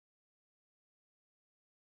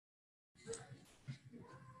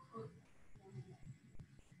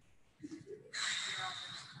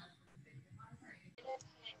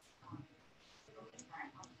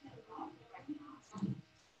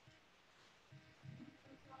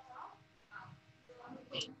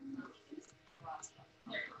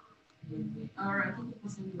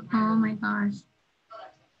Oh my gosh.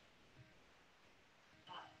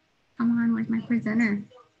 Come on, where's my presenter?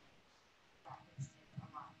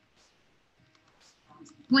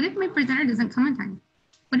 What if my presenter doesn't come in time?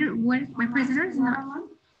 What if my presenter is not?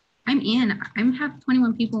 I'm in. I have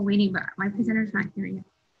 21 people waiting, but my presenter's not here yet.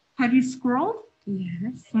 Have you scrolled?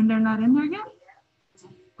 Yes. And they're not in there yet?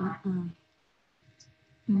 And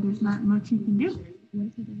there's not much you can do.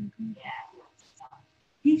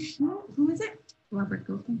 He should. Who is it? Robert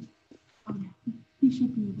Guzman. Oh, yeah. He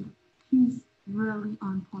should be able. He's really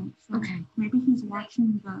on point. So okay. Maybe he's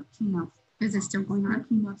watching the keynote. Is it still going on? The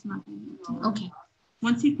keynote's not going on. Okay.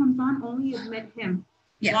 Once he comes on, only admit him.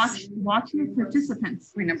 Yes. Watch your participants.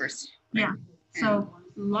 Three numbers. Yeah. So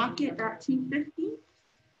lock it at 250.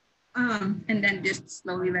 And then just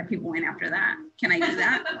slowly let people in after that. Can I do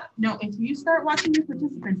that? No, if you start watching your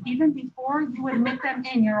participants, even before you admit them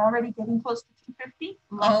in, you're already getting close to 250.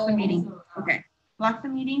 Lock the meeting. Okay. Lock the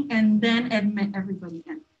meeting and then admit everybody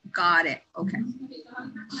in. Got it. Okay.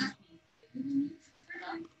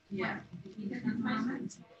 Yeah.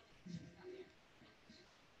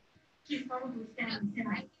 She's probably standing. And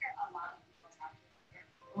I hear a lot of people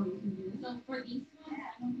talking. So for these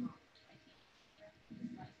ones,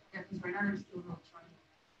 Yeah, because right now they're still not trying.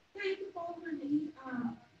 Yeah, you can follow her lead.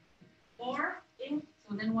 Or if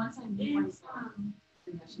so then once I mute myself,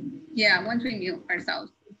 Yeah, once we mute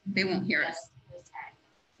ourselves, they won't hear us.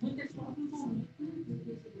 with this one,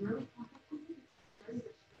 it's really complicated.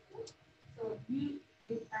 So you,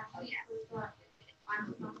 it's actually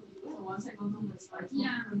I'm not going to do it. So once I go through the slides,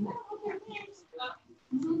 yeah.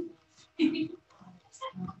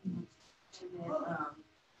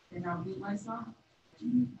 Then I'll mute myself.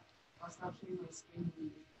 I'll stop sharing my screen.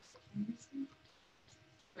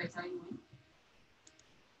 But I tell you when.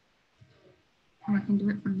 Oh, I can do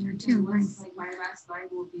it from there too. Nice. Like my last slide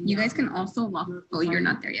will be. You guys can also lock. Oh, you're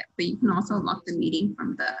not there yet, but you can also lock the meeting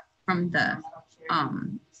from the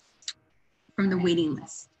waiting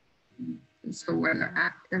list. So where they're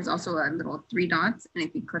at, there's also a little 3 dots, and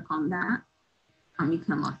if you click on that, you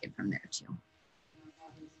can unlock it from there too.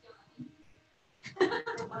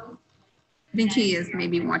 I think he is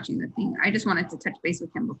maybe watching the thing. I just wanted to touch base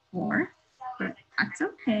with him before, but that's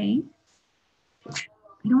okay.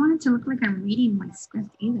 I don't want it to look like I'm reading my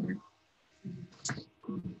script either.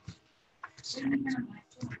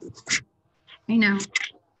 I know.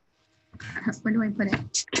 Where do I put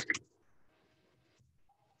it?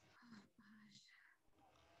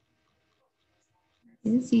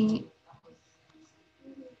 Is he?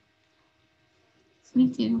 Me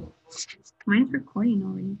too. Mine's recording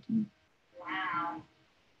already too. Wow.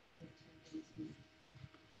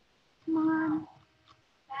 Come on.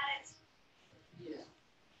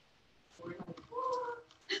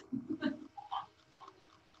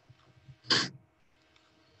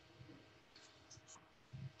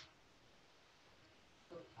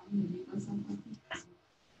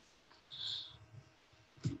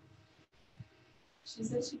 She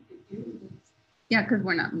said she could do this. Yeah, because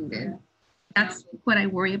we're not muted. That's what I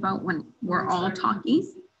worry about when we're all talking,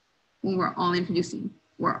 when we're all introducing.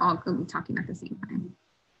 We're all going to be talking at the same time.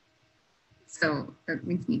 So that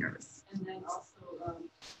makes me nervous. And then also,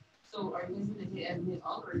 so are you guys going to hit admit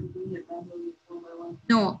all, or are you doing it randomly one by one?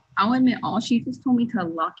 No, I'll admit all. She just told me to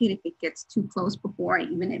lock it if it gets too close before I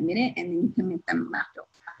even admit it, and then you can admit them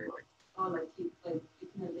afterwards. Oh, like you can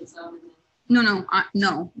admit some and then.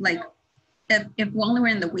 No. Like if while we're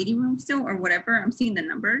in the waiting room still or whatever, I'm seeing the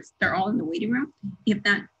numbers. They're all in the waiting room.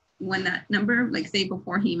 When that number, like say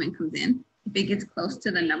before he even comes in, if it gets close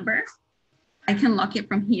to the number, I can lock it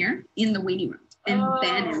from here in the waiting room and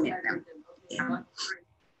then admit them.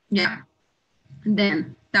 Yeah. And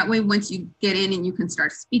then that way, once you get in and you can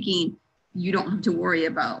start speaking, you don't have to worry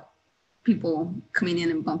about people coming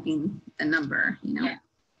in and bumping the number, you know? Yeah.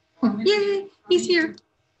 Oh, yay, he's here.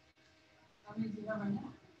 How many do you have right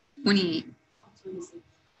now? 28.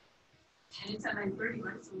 And it's at 9:30,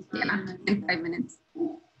 right? So it's Yeah, in 5 minutes.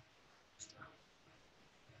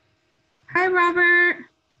 Hi, Robert.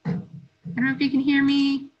 I don't know if you can hear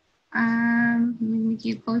me. Let me make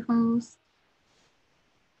you co-host.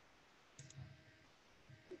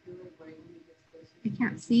 I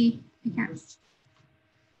can't see. I can't.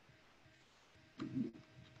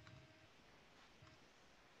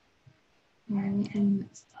 And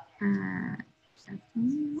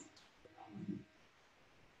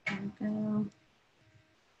there we go.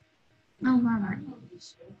 Oh, Robert.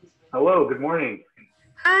 Hello, good morning.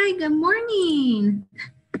 Hi, good morning.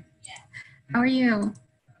 How are you?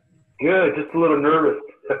 Good, just a little nervous.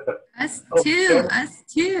 Us too, us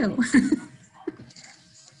too.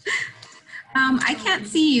 I can't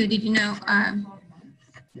see you. Did you know?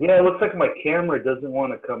 Yeah, it looks like my camera doesn't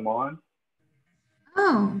want to come on.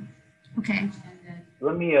 Oh, okay.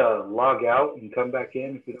 Let me log out and come back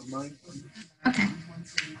in if you don't mind. Okay.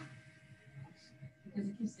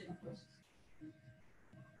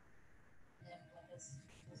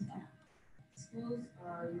 Schools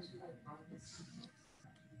are usually like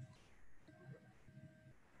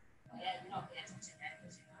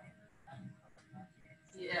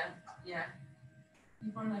yeah, yeah.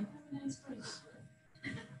 People are like, oh, nice place.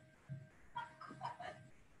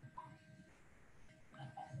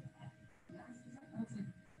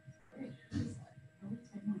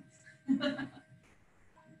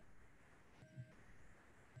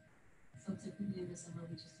 So typically in the summer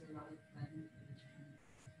we just do a lot of planning for the training.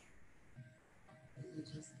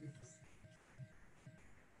 Logistics.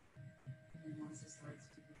 And then once it starts,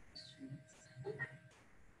 people just trains.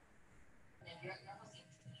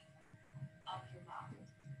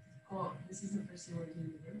 Well, this is the first year we're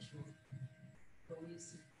doing the virtual. But we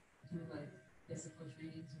used to do like physical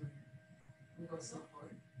trainings where we go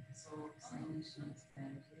support. So signing sheets,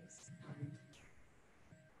 bandages,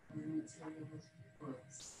 materials,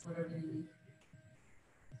 books, whatever they need.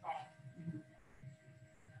 Mm-hmm.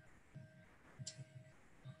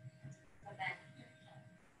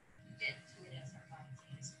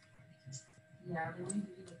 Yeah, they only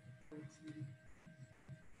do like 14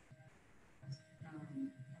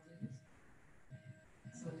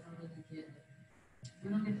 so we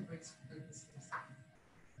don't get the breaks like this year.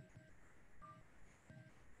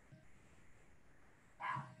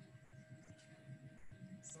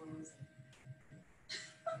 So it was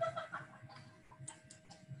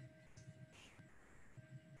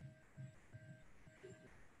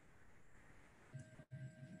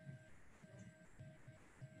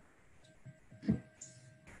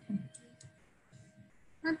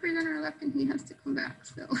One presenter left and he has to come back,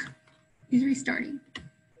 so he's restarting.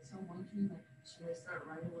 so one can like should I start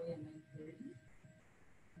right away at 9:30?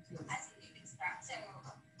 I think you can start so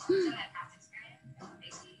that past experience,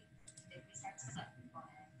 maybe if we start to set people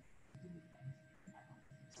in.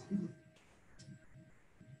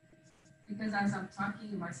 Because as I'm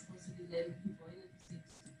talking, am I supposed to be letting people in at the same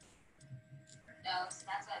time? No, so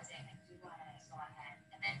that's what I'm saying. Like you want to go ahead,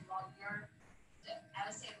 and then while you're, so I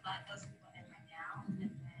would say let those people in right now, and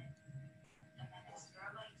then as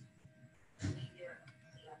you're like doing your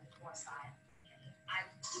before side, I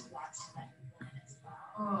do want to let people in as well.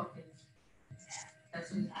 Oh, okay. Yeah. That's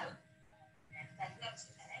what you have. Like you have 2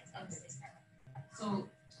 minutes. Okay. So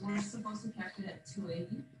we're supposed to catch it at 280.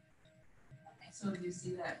 Okay. So if you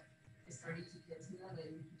see that it's starting to get to that, then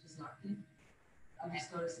you can just lock it. You just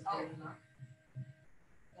go to security lock.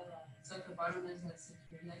 So at the bottom there's that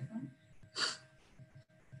security icon.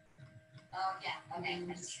 Oh yeah. And then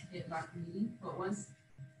you just hit lock meeting. But once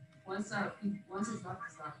it's locked, it's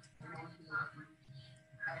locked. And no one can lock it.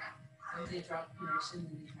 So if they drop connection,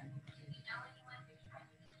 then you can.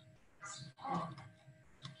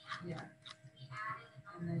 Yeah.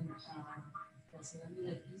 And then so let me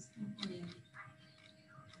let these people in.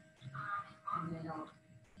 And then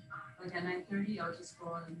like at 9:30, I'll just go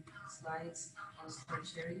on slides, I'll start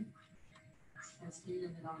sharing and screen,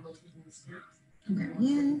 and then I'll go through the script. Okay.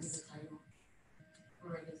 Yes. The title,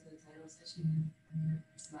 or I guess the title session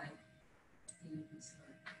slide, and you can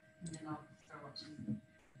start, and then I'll start watching.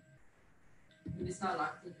 If it's not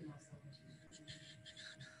locked, then I'll start watching.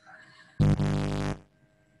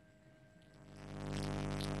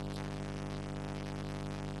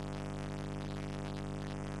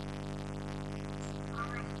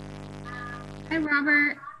 Hi,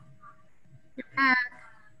 Robert. You're back.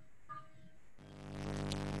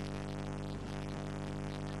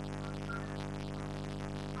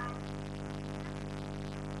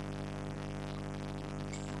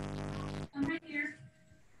 I'm right here.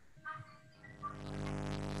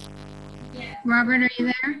 Yeah. Robert, are you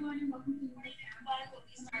there? Everyone, and welcome to the we'll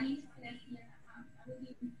be starting today. I will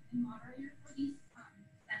be the moderator for these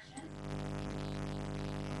sessions.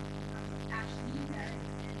 Actually,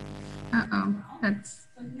 Uh-oh, that's...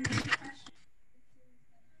 so if you have a question,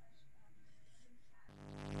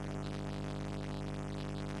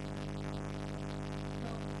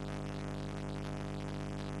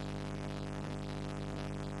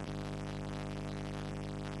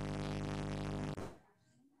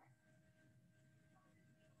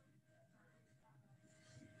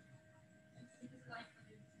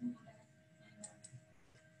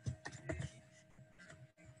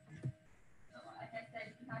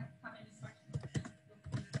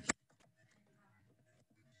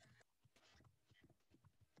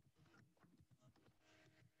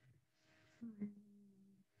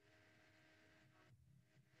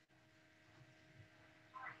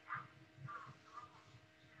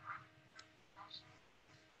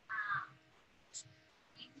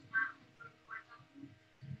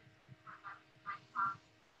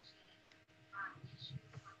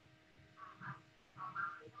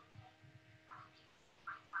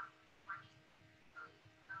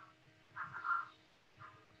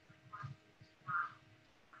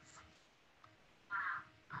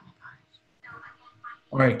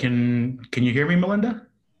 All right, can you hear me, Melinda?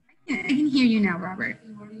 Yeah, I can hear you now, Robert.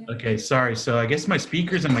 Okay, sorry. So I guess my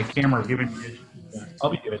speakers and my camera are giving me issues. Yeah, I'll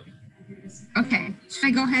be good. Okay, should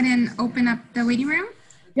I go ahead and open up the waiting room?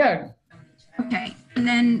 Yeah. Okay, and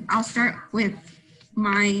then I'll start with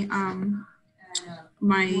my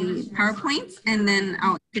my PowerPoints, and then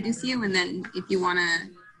I'll introduce you, and then if you wanna,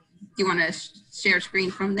 do you wanna share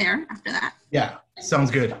screen from there after that? Yeah,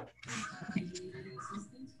 sounds good.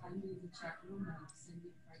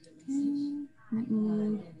 Let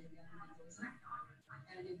me.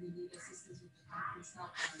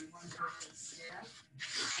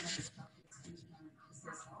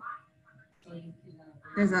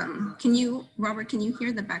 There's can you, Robert, can you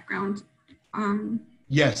hear the background?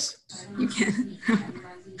 Yes. You can.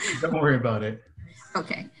 Don't worry about it.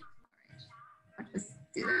 Okay. I'll just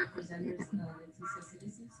do that.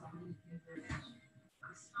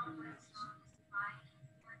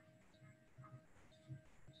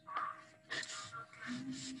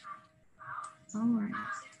 All right.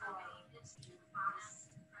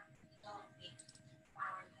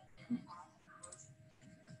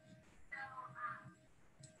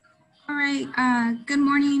 All right. Good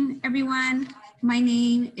morning, everyone. My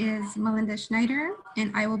name is Melinda Schneider,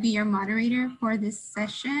 and I will be your moderator for this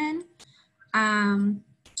session. I'm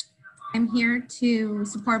here to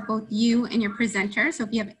support both you and your presenter. So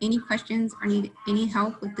if you have any questions or need any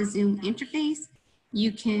help with the Zoom interface,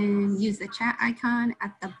 you can use the chat icon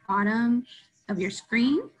at the bottom of your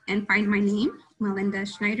screen and find my name, Melinda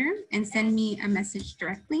Schneider, and send me a message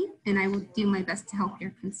directly, and I will do my best to help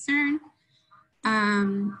your concern.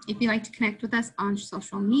 If you'd like to connect with us on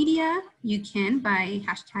social media, you can by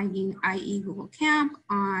hashtagging IEGoogleCamp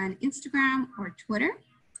on Instagram or Twitter.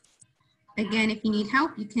 Again, if you need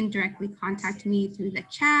help, you can directly contact me through the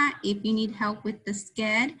chat. If you need help with the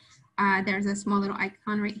SCED, there's a small little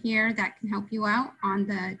icon right here that can help you out on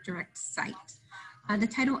the direct site. The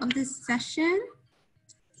title of this session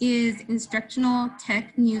is Instructional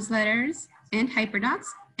Tech Newsletters and Hyperdocs.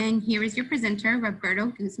 And here is your presenter, Roberto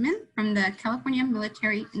Guzman from the California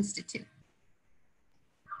Military Institute.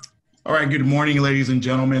 All right, good morning, ladies and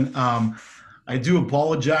gentlemen. I do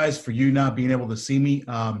apologize for you not being able to see me.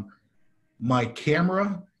 My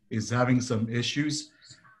camera is having some issues,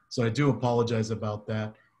 so I do apologize about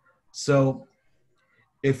that. So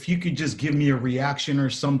if you could just give me a reaction or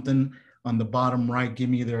something on the bottom right, give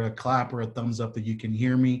me either a clap or a thumbs up that you can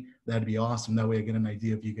hear me, that'd be awesome. That way I get an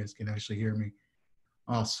idea if you guys can actually hear me.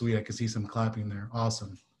 Oh, sweet, I can see some clapping there.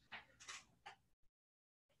 Awesome.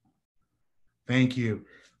 Thank you.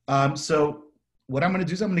 So what I'm gonna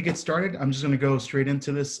do is I'm gonna get started. I'm just gonna go straight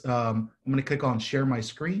into this. I'm gonna click on share my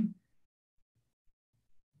screen.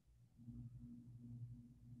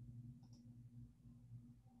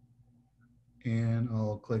 And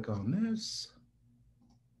I'll click on this.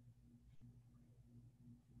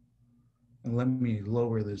 And let me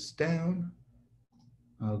lower this down.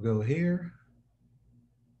 I'll go here,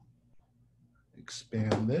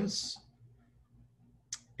 expand this.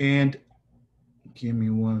 And give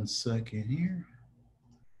me 1 second here.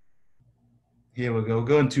 Here we go,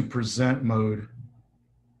 go into present mode.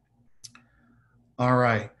 All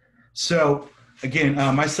right, so again,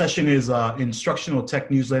 my session is Instructional Tech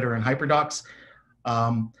Newsletter and Hyperdocs.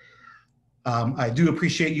 I do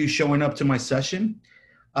appreciate you showing up to my session.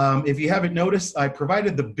 If you haven't noticed, I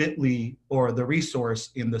provided the bit.ly or the resource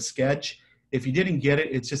in the sketch. If you didn't get it,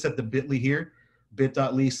 it's just at the bit.ly here,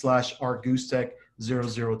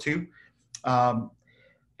 bit.ly/rgoostech002.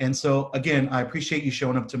 And so again, I appreciate you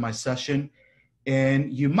showing up to my session,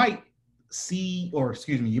 and you might see, or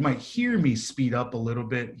excuse me, you might hear me speed up a little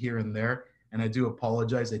bit here and there, and I do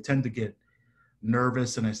apologize. I tend to get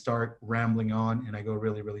nervous and I start rambling on and I go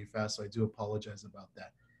really, really fast, so I do apologize about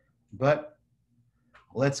that. But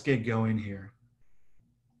let's get going here.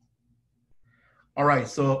 All right,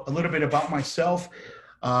 so a little bit about myself.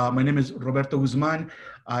 My name is Roberto Guzman.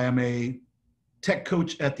 I am a tech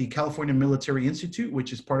coach at the California Military Institute,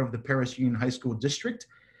 which is part of the Paris Union High School District.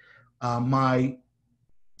 My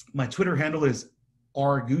Twitter handle is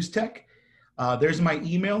rgoostech. There's my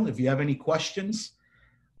email if you have any questions.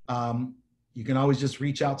 You can always just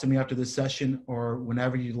reach out to me after this session or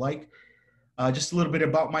whenever you like. Just a little bit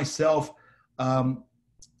about myself. I'm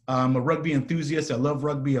a rugby enthusiast. I love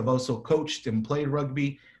rugby. I've also coached and played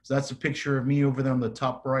rugby. So that's a picture of me over there on the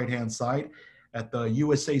top right-hand side at the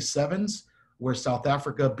USA Sevens, where South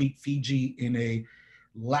Africa beat Fiji in a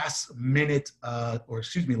last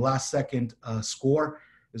second score.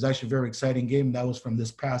 It was actually a very exciting game. That was from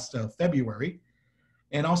this past February.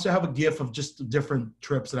 And also have a GIF of just different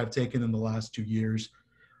trips that I've taken in the last 2 years,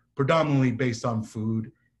 predominantly based on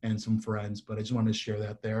food and some friends, but I just wanted to share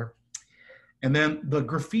that there. And then the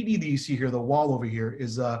graffiti that you see here, the wall over here,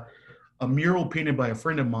 is a mural painted by a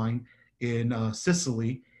friend of mine in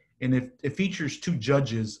Sicily. And it features two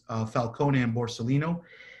judges, Falcone and Borsellino.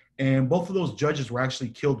 And both of those judges were actually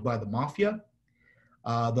killed by the mafia,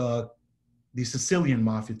 the Sicilian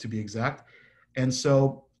mafia to be exact. And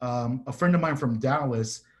so a friend of mine from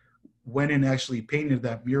Dallas went and actually painted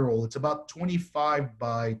that mural. It's about 25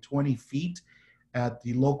 by 20 feet at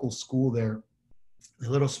the local school there, a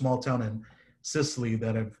little small town in Sicily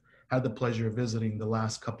that I've had the pleasure of visiting the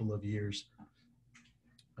last couple of years.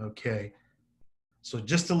 Okay, so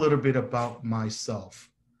just a little bit about myself.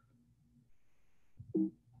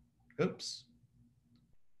 Oops.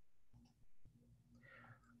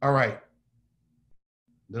 All right. A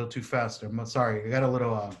little too fast. I'm sorry. I got a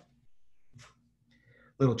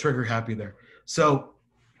little trigger happy there. So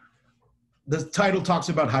the title talks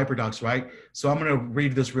about Hyperdocs, right? So I'm going to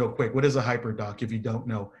read this real quick. What is a Hyperdoc if you don't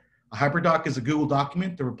know? A Hyperdoc is a Google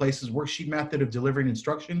document that replaces worksheet method of delivering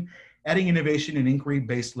instruction, adding innovation and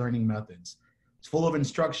inquiry-based learning methods. It's full of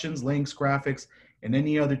instructions, links, graphics, and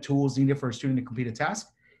any other tools needed for a student to complete a task.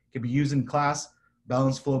 It can be used in class,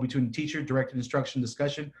 balanced flow between teacher, directed instruction,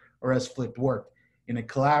 discussion, or as flipped work in a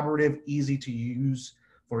collaborative, easy to use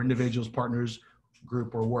for individuals, partners,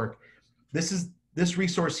 group, or work. This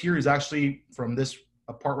resource here is actually from this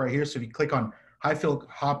part right here. So if you click on Highfield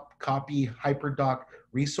Copy Hyperdoc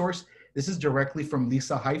resource, this is directly from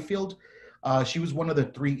Lisa Highfield. She was one of the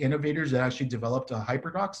 3 innovators that actually developed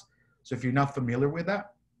Hyperdocs. So if you're not familiar with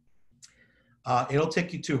that, it'll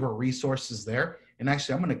take you to her resources there. And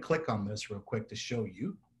actually, I'm going to click on this real quick to show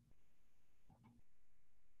you.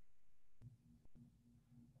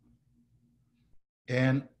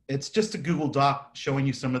 And it's just a Google Doc showing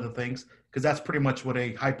you some of the things, because that's pretty much what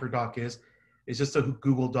a Hyperdoc is. It's just a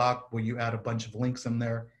Google Doc where you add a bunch of links in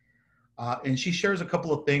there. And she shares a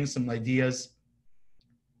couple of things, some ideas.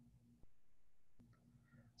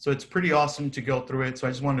 So it's pretty awesome to go through it. So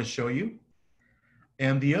I just wanted to show you.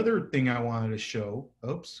 And the other thing I wanted to show,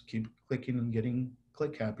 oops, keep clicking and getting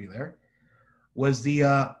click happy there, was the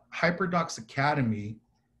Hyperdocs Academy,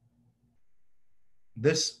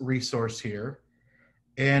 this resource here.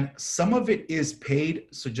 And some of it is paid,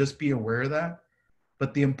 so just be aware of that.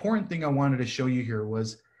 But the important thing I wanted to show you here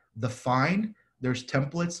was the find. There's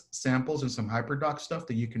templates, samples, and some Hyperdoc stuff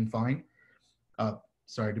that you can find.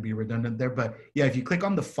 Sorry to be redundant there, but yeah, if you click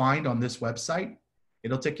on the find on this website,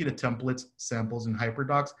 it'll take you to templates, samples, and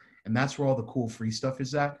Hyperdocs, and that's where all the cool free stuff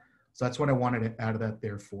is at. So that's what I wanted to add that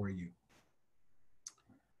there for you.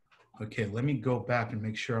 Okay, let me go back and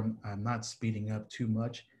make sure I'm not speeding up too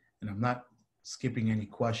much and I'm not skipping any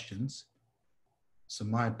questions. So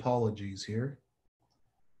my apologies here.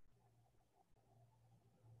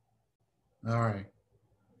 All right.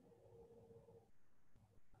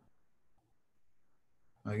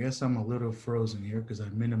 I guess I'm a little frozen here because I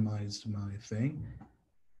minimized my thing.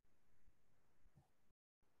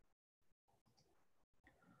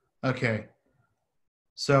 Okay.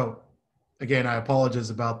 So again, I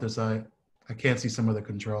apologize about this. I can't see some of the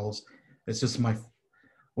controls. It's just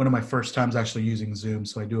one of my first times actually using Zoom,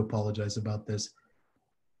 so I do apologize about this.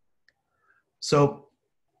 So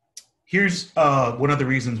here's one of the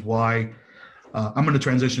reasons why I'm going to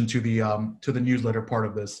transition to the newsletter part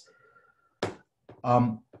of this.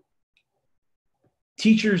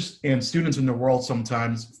 Teachers and students in the world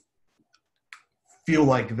sometimes feel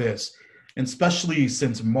like this, and especially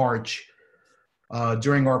since March,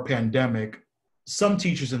 during our pandemic, some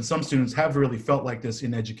teachers and some students have really felt like this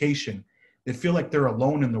in education. They feel like they're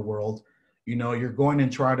alone in the world. You know, you're going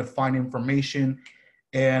and try to find information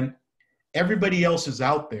and everybody else is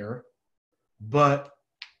out there, but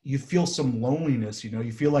you feel some loneliness, you know,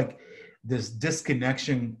 you feel like this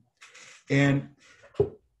disconnection. And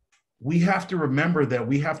we have to remember that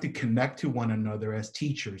we have to connect to one another as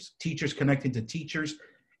teachers connecting to teachers,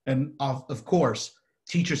 and of course,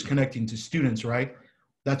 teachers connecting to students, right?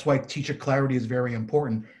 That's why teacher clarity is very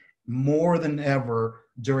important, more than ever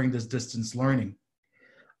during this distance learning.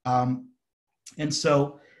 And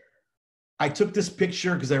so I took this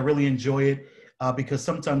picture because I really enjoy it, because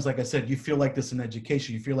sometimes, like I said, you feel like this in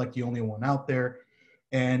education. You feel like the only one out there,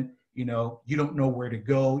 and you know, you don't know where to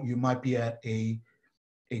go. You might be at a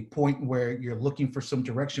point where you're looking for some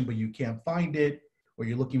direction, but you can't find it, or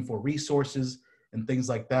you're looking for resources and things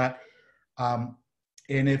like that.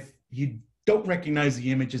 And if you don't recognize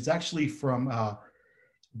the image, it's actually from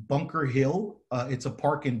Bunker Hill. It's a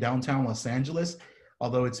park in downtown Los Angeles,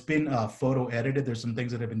 although it's been photo edited. There's some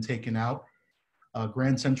things that have been taken out.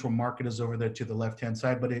 Grand Central Market is over there to the left-hand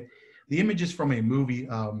side, but the image is from a movie.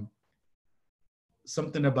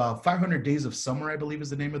 something about 500 Days of Summer, I believe is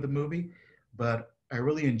the name of the movie, but I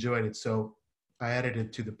really enjoyed it. So I added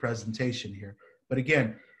it to the presentation here. But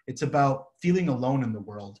again, it's about feeling alone in the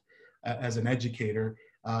world as an educator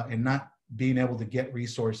and not being able to get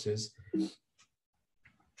resources.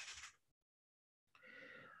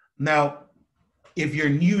 Now, if you're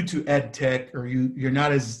new to ed tech or you're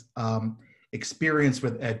not as experienced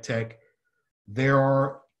with ed tech, there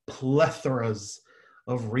are plethoras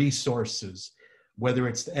of resources, whether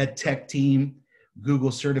it's the ed tech team, Google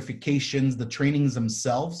certifications, the trainings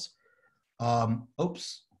themselves. The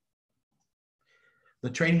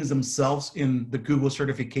trainings themselves in the Google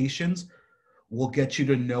certifications will get you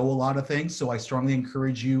to know a lot of things. So I strongly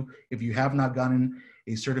encourage you, if you have not gotten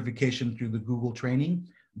a certification through the Google training,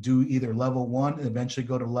 do either level 1 and eventually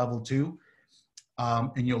go to level 2.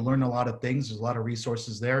 And you'll learn a lot of things. There's a lot of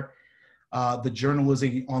resources there. The Journal is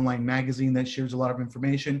an online magazine that shares a lot of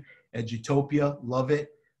information. Edutopia, love it.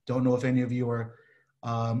 Don't know if any of you are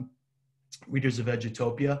readers of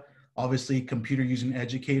Edutopia. Obviously, Computer Using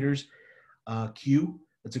Educators, Q,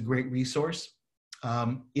 that's a great resource.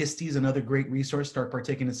 ISTE is another great resource. Start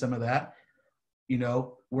partaking in some of that. You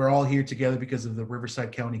know, we're all here together because of the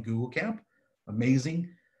Riverside County Google Camp. Amazing.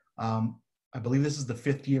 I believe this is the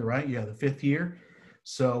 5th year, right? Yeah, the 5th year.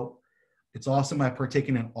 So it's awesome. I've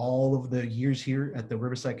partaken in all of the years here at the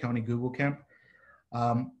Riverside County Google Camp.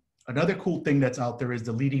 Another cool thing that's out there is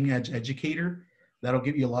the Leading Edge Educator. That'll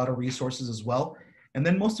give you a lot of resources as well. And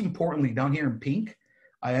then most importantly, down here in pink,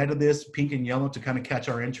 I added this pink and yellow to kind of catch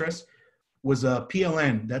our interest, was a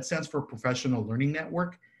PLN. That stands for Professional Learning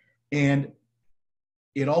Network. And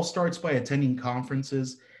it all starts by attending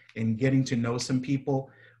conferences and getting to know some people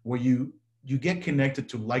where you get connected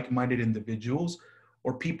to like-minded individuals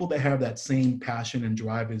or people that have that same passion and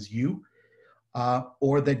drive as you,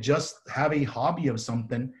 or that just have a hobby of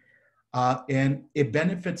something. And it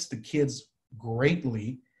benefits the kids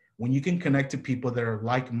greatly when you can connect to people that are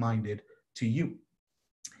like-minded to you.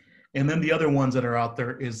 And then the other ones that are out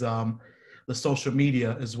there is the social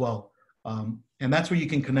media as well. And that's where you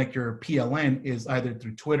can connect your PLN is either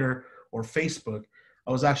through Twitter or Facebook.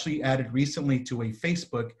 I was actually added recently to a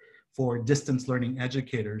Facebook for distance learning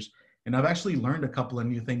educators. And I've actually learned a couple of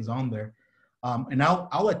new things on there. And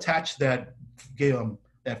I'll attach that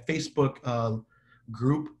Facebook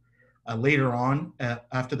group later on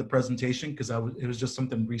after the presentation, because it was just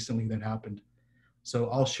something recently that happened. So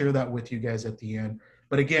I'll share that with you guys at the end.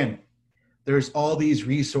 But again, there's all these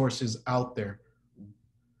resources out there.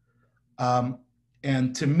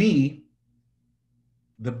 And to me,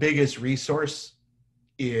 the biggest resource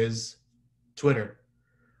is Twitter.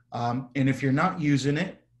 And if you're not using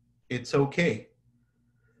it, it's okay.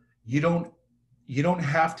 You don't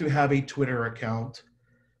have to have a Twitter account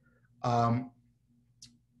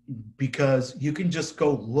because you can just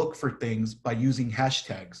go look for things by using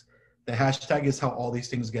hashtags. The hashtag is how all these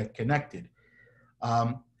things get connected.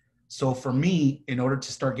 So for me, in order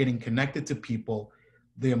to start getting connected to people,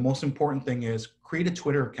 the most important thing is create a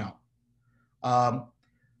Twitter account.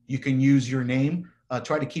 You can use your name.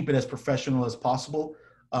 Try to keep it as professional as possible.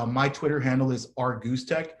 My Twitter handle is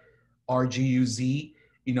rguztech, RGUZ,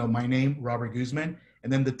 my name, Robert Guzman.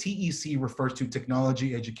 And then the TEC refers to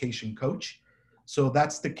Technology Education Coach. So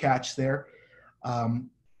that's the catch there.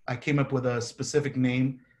 I came up with a specific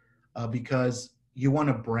name because you want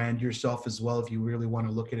to brand yourself as well if you really want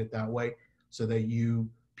to look at it that way, so that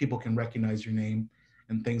people can recognize your name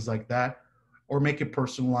and things like that, or make it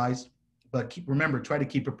personalized. But remember, try to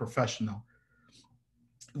keep it professional.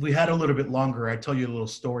 If we had a little bit longer, I'd tell you a little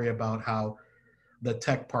story about how the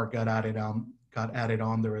tech part got added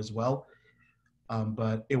on there as well.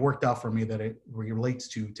 But it worked out for me that it relates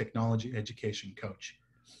to Technology Education Coach.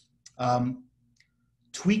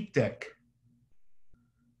 TweetDeck.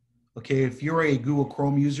 Okay, if you're a Google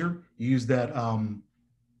Chrome user, you use that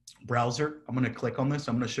browser. I'm going to click on this.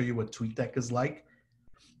 I'm going to show you what TweetDeck is like.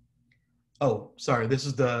 Oh, sorry, this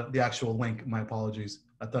is the actual link. My apologies.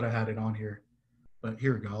 I thought I had it on here, but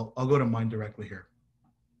here we go. I'll go to mine directly here.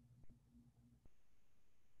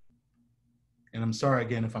 And I'm sorry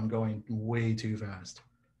again if I'm going way too fast.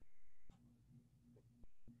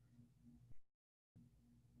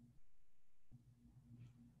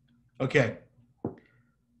 Okay.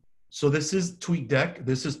 So this is TweetDeck.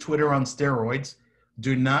 This is Twitter on steroids.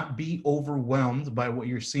 Do not be overwhelmed by what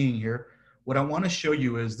you're seeing here. What I want to show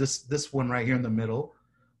you is this one right here in the middle,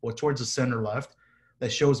 or towards the center left,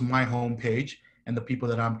 that shows my home page and the people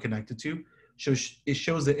that I'm connected to. It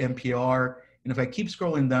shows the NPR. And if I keep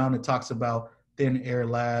scrolling down, it talks about Thin Air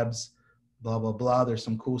Labs, blah, blah, blah. There's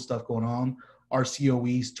some cool stuff going on.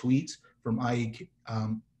 RCOE's tweets from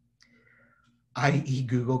IE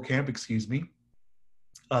Google Camp, excuse me,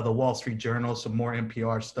 the Wall Street Journal, some more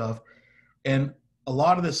NPR stuff. And a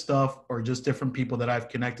lot of this stuff are just different people that I've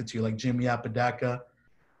connected to, like Jim Yapadaka,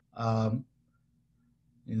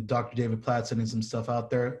 Dr. David Platt sending some stuff out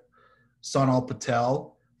there, Sonal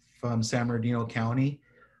Patel from San Bernardino County.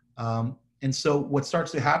 And so what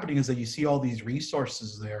starts to happening is that you see all these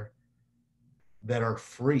resources there that are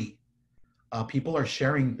free. People are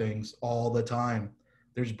sharing things all the time.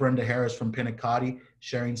 There's Brenda Harris from Pinacati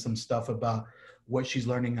sharing some stuff about what she's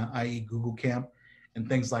learning at IE Google Camp and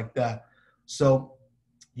things like that. So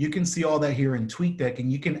you can see all that here in TweetDeck,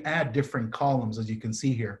 and you can add different columns, as you can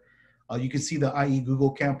see here. You can see the IE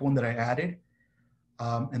Google Camp one that I added.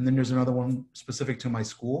 And then there's another one specific to my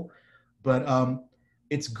school. But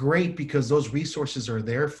it's great because those resources are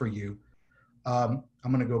there for you. I'm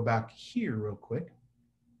going to go back here real quick.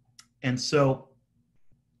 And so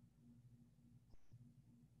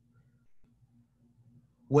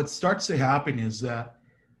what starts to happen is that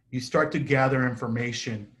you start to gather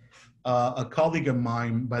information. A colleague of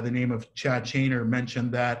mine by the name of Chad Chainer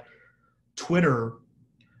mentioned that Twitter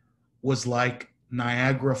was like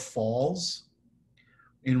Niagara Falls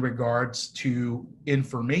in regards to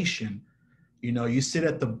information. You know, you sit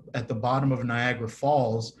at the bottom of Niagara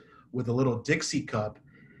Falls with a little Dixie cup,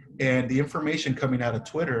 and the information coming out of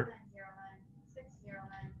Twitter,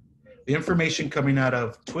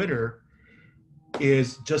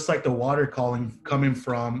 is just like the water coming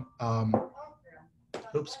from,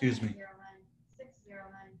 oops, excuse me.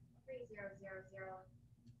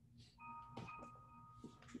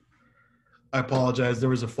 I apologize. There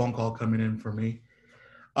was a phone call coming in for me.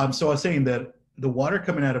 So I was saying that the water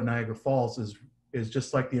coming out of Niagara Falls is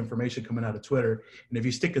just like the information coming out of Twitter. And if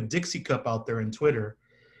you stick a Dixie cup out there in Twitter,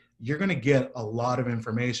 you're going to get a lot of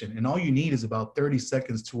information. And all you need is about 30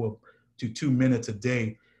 seconds to 2 minutes a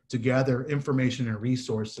day to gather information and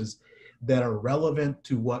resources that are relevant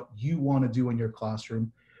to what you want to do in your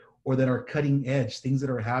classroom, or that are cutting edge, things that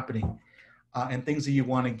are happening, and things that you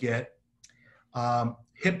want to get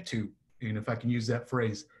hip to, and if I can use that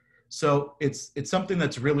phrase. So it's something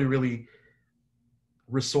that's really, really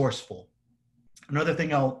resourceful. Another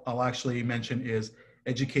thing I'll actually mention is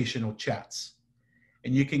educational chats.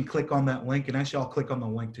 And you can click on that link, and actually I'll click on the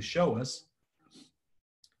link to show us.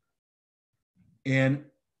 And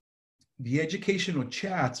the educational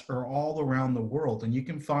chats are all around the world, and you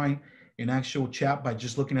can find an actual chat by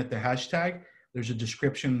just looking at the hashtag. There's a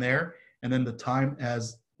description there, and then the time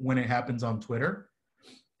as when it happens on Twitter.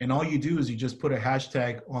 And all you do is you just put a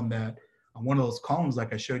hashtag on one of those columns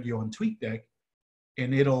like I showed you on TweetDeck,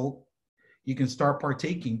 and you can start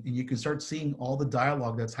partaking, and you can start seeing all the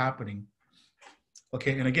dialogue that's happening.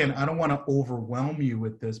 Okay, and again, I don't want to overwhelm you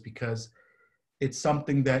with this because it's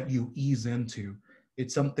something that you ease into.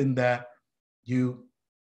 It's something that you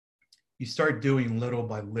start doing little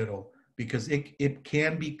by little, because it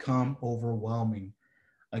can become overwhelming.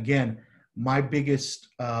 Again, my biggest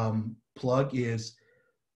plug is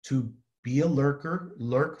to be a lurker.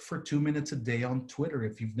 Lurk for 2 minutes a day on Twitter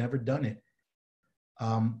if you've never done it.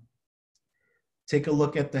 Take a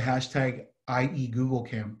look at the hashtag IE Google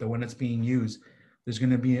Camp, the one that's being used. There's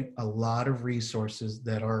going to be a lot of resources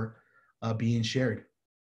that are being shared.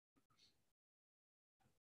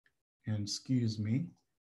 And excuse me,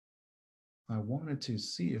 I wanted to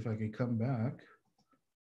see if I could come back.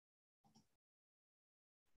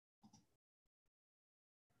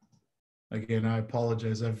 Again, I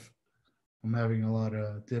apologize. I'm having a lot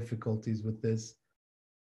of difficulties with this.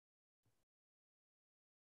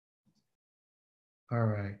 All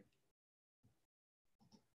right.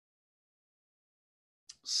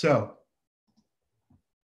 So,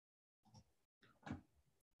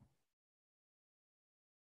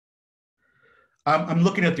 I'm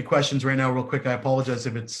looking at the questions right now real quick. I apologize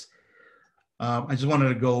if it's, I just wanted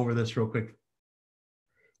to go over this real quick.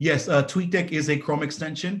 Yes, TweetDeck is a Chrome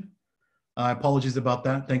extension. Apologies about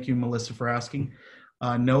that. Thank you, Melissa, for asking.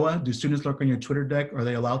 Noah, do students lurk on your Twitter deck? Are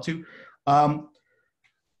they allowed to?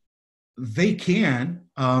 They can.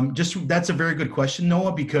 That's a very good question,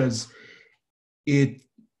 Noah, because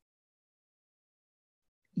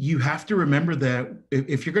you have to remember that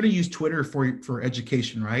if you're going to use Twitter for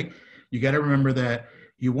education, right? You got to remember that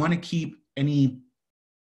you want to keep any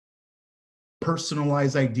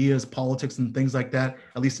personalized ideas, politics, and things like that,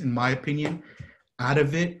 at least in my opinion, out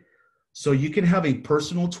of it. So you can have a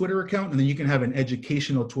personal Twitter account, and then you can have an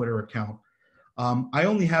educational Twitter account. I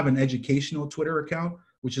only have an educational Twitter account,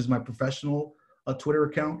 which is my professional Twitter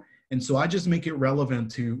account. And so I just make it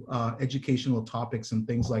relevant to educational topics and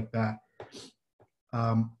things like that.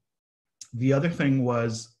 The other thing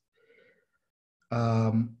was,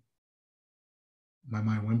 my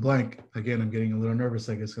mind went blank. Again, I'm getting a little nervous.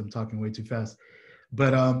 I guess I'm talking way too fast.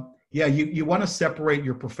 But yeah, you want to separate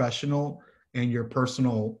your professional and your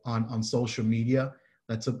personal on social media.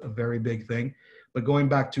 That's a very big thing. But going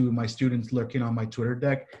back to my students looking on my Twitter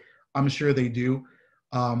deck, I'm sure they do.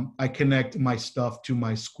 I connect my stuff to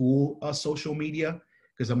my school social media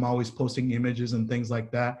because I'm always posting images and things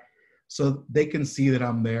like that. So they can see that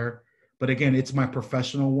I'm there. But again, it's my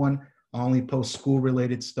professional one. I only post school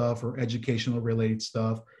related stuff or educational related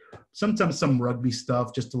stuff. Sometimes some rugby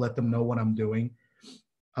stuff just to let them know what I'm doing.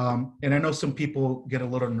 And I know some people get a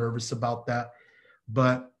little nervous about that,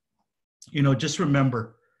 but just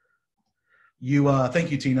remember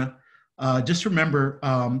thank you, Tina. Just remember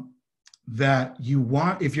that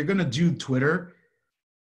if you're going to do Twitter,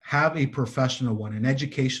 have a professional one, an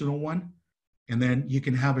educational one, and then you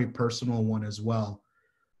can have a personal one as well,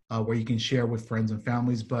 where you can share with friends and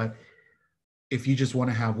families. But if you just want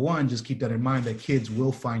to have one, just keep that in mind that kids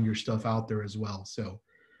will find your stuff out there as well. So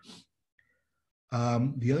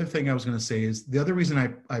the other thing I was going to say is the other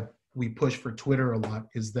reason we push for Twitter a lot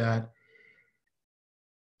is that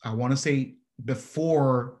I want to say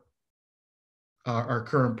before our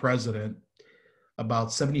current president,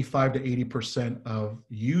 about 75 to 80% of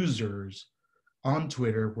users on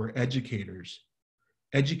Twitter were educators.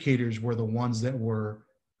 Educators were the ones that were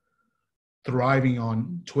thriving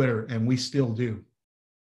on Twitter, and we still do.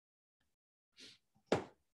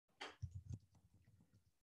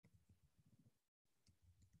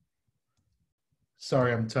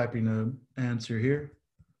 Sorry, I'm typing an answer here.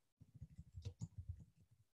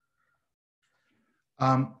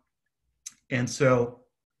 And so,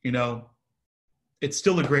 it's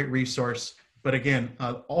still a great resource. But again,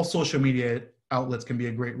 all social media outlets can be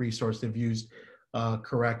a great resource if used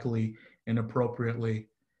correctly and appropriately.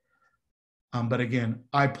 But again,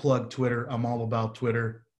 I plug Twitter. I'm all about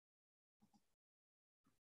Twitter.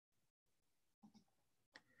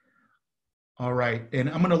 All right, and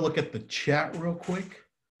I'm gonna look at the chat real quick.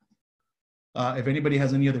 If anybody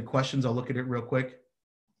has any other questions, I'll look at it real quick.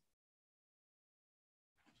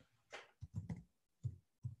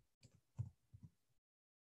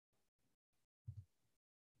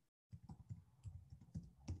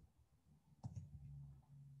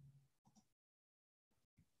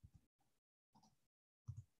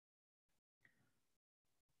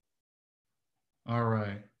 All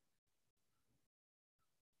right.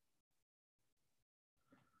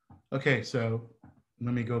 Okay, so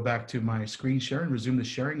let me go back to my screen share and resume the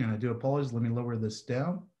sharing. And I do apologize. Let me lower this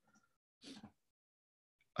down.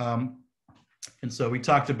 And so we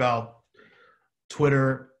talked about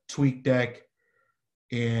Twitter, TweetDeck,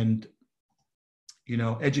 and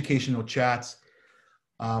educational chats.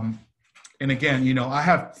 And again, I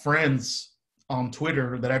have friends on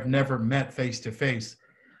Twitter that I've never met face to face,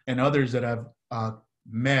 and others that I've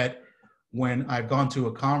met when I've gone to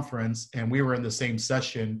a conference and we were in the same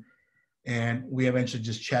session, and we eventually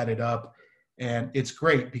just chatted up. And it's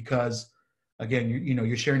great because, again,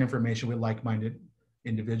 you're sharing information with like-minded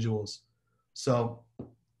individuals. So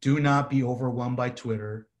do not be overwhelmed by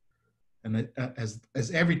Twitter. And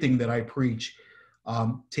as everything that I preach,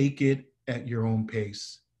 take it at your own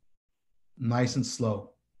pace, nice and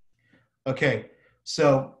slow. Okay,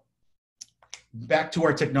 so back to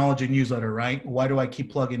our technology newsletter, right? Why do I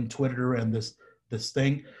keep plugging Twitter and this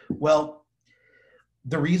thing? Well,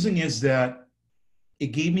 the reason is that it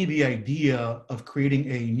gave me the idea of creating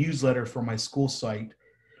a newsletter for my school site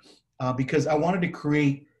because I wanted to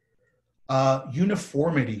create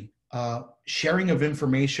uniformity, sharing of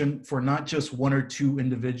information for not just one or two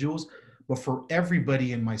individuals, but for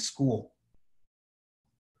everybody in my school.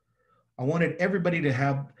 I wanted everybody to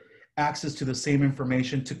have access to the same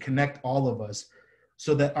information to connect all of us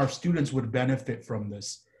so that our students would benefit from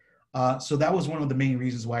this. So that was one of the main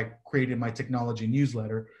reasons why I created my technology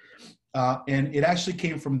newsletter. And it actually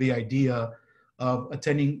came from the idea of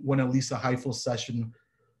attending one of Lisa Heifel's session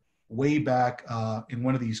way back in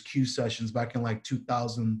one of these Q sessions back in like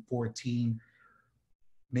 2014.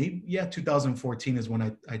 Maybe, yeah, 2014 is when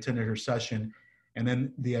I attended her session. And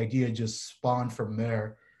then the idea just spawned from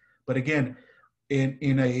there. But again,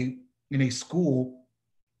 in a school,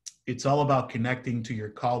 it's all about connecting to your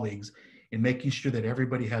colleagues and making sure that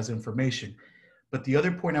everybody has information. But the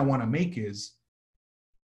other point I want to make is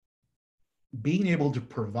being able to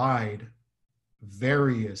provide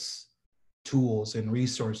various tools and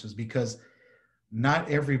resources, because not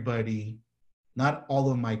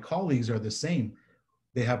all of my colleagues are the same.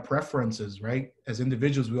 They have preferences, right? As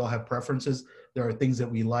individuals, we all have preferences. There are things that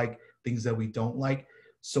we like, things that we don't like.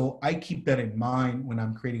 So I keep that in mind when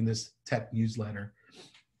I'm creating this tech newsletter.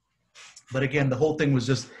 But again, the whole thing was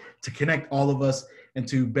just to connect all of us and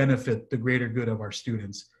to benefit the greater good of our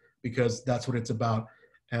students, because that's what it's about.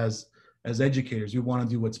 As educators, we want to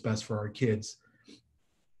do what's best for our kids.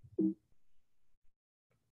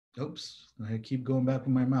 Oops, I keep going back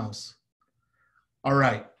with my mouse. All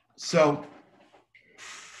right, so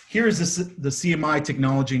here's the CMI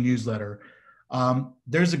Technology newsletter.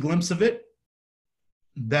 There's a glimpse of it.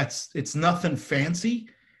 It's nothing fancy.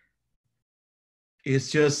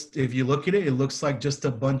 It's just, if you look at it, it looks like just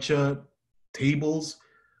a bunch of tables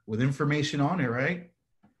with information on it, right?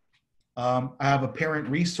 I have a parent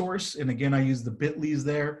resource, and again, I use the bit.lys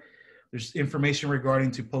there. There's information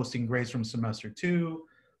regarding to posting grades from semester 2,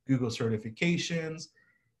 Google certifications,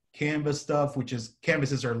 Canvas stuff,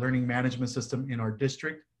 Canvas is our learning management system in our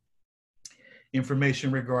district.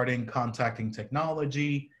 Information regarding contacting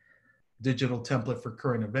technology, digital template for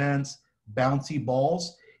current events, bouncy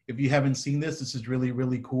balls. If you haven't seen this, this is really,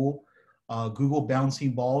 really cool. Google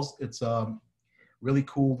Bouncy Balls. It's a really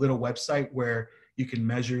cool little website where you can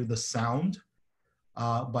measure the sound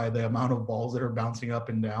by the amount of balls that are bouncing up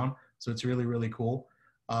and down. So it's really, really cool.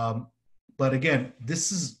 But again,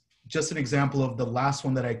 this is just an example of the last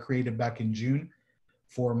one that I created back in June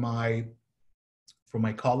for my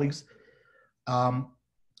colleagues.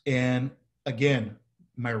 And again,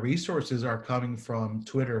 my resources are coming from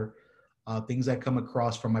Twitter, things I come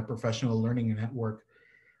across from my professional learning network.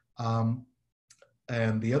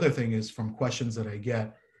 And the other thing is from questions that I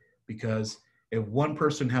get, because if one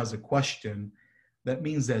person has a question, that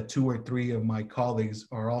means that 2 or 3 of my colleagues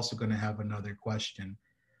are also going to have another question.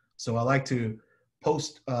 So I like to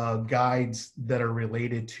post guides that are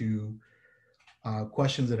related to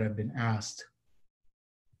questions that have been asked.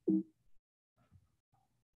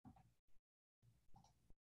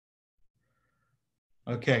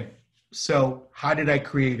 Okay, so how did I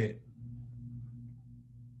create it?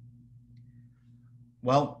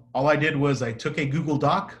 Well, all I did was I took a Google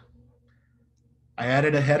Doc, I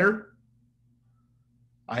added a header,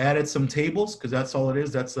 I added some tables, because that's all it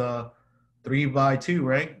is. That's a 3x2,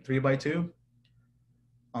 right? 3x2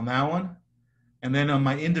 on that one. And then on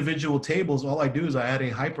my individual tables, all I do is I add a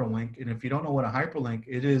hyperlink. And if you don't know what a hyperlink,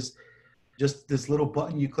 it is just this little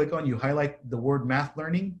button you click on, you highlight the word math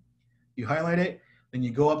learning, you highlight it, then you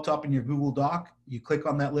go up top in your Google Doc, you click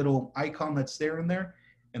on that little icon that's there in there,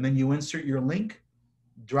 and then you insert your link,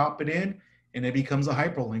 drop it in, and it becomes a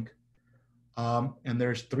hyperlink. And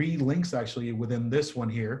there's 3 links actually within this one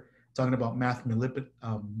here, talking about math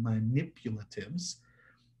manipulatives.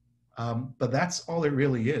 But that's all it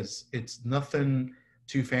really is. It's nothing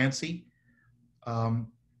too fancy.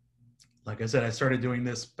 Like I said, I started doing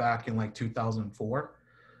this back in like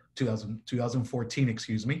 2014,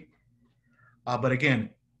 excuse me. But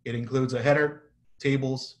again, it includes a header,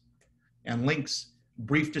 tables, and links,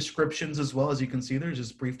 brief descriptions as well. As you can see, there's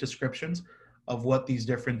just brief descriptions of what these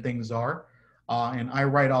different things are. And I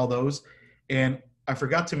write all those. And I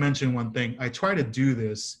forgot to mention one thing. I try to do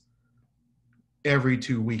this every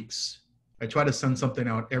 2 weeks. I try to send something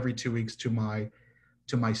out every 2 weeks to my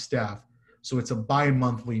staff. So it's a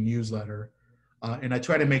bi-monthly newsletter. And I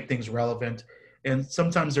try to make things relevant. And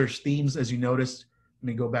sometimes there's themes, as you noticed. Let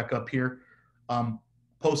me go back up here.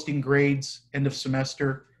 Posting grades, end of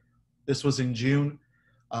semester. This was in June.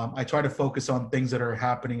 I try to focus on things that are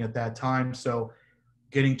happening at that time. So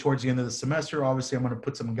getting towards the end of the semester, obviously I'm going to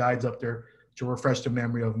put some guides up there to refresh the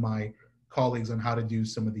memory of my colleagues on how to do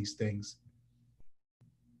some of these things.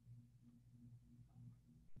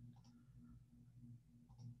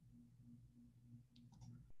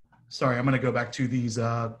 Sorry, I'm going to go back to these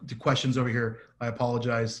the questions over here. I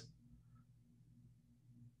apologize.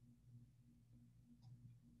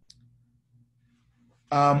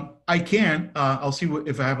 I can. I'll see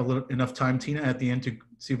if I have enough time, Tina, at the end to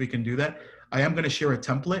see if we can do that. I am going to share a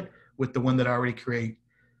template with the one that I already create.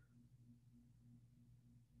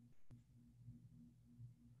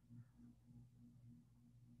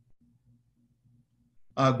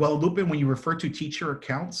 Guadalupe, when you refer to teacher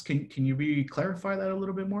accounts, can you clarify that a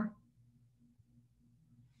little bit more?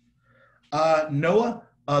 Noah,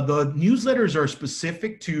 the newsletters are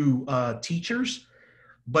specific to teachers,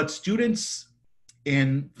 but students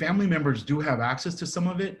and family members do have access to some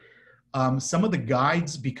of it. Some of the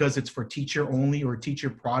guides, because it's for teacher only or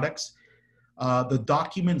teacher products, the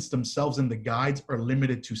documents themselves and the guides are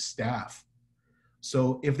limited to staff.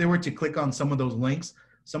 So if they were to click on some of those links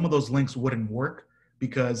wouldn't work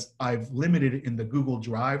because I've limited it in the Google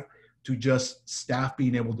Drive to just staff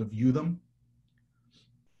being able to view them.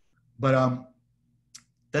 But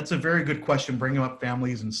that's a very good question, bringing up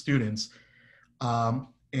families and students.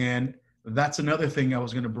 And that's another thing I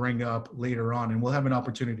was going to bring up later on, and we'll have an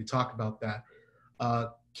opportunity to talk about that.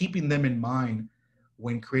 keeping them in mind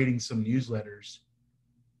when creating some newsletters.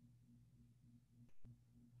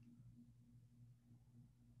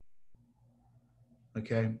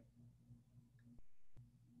 Okay.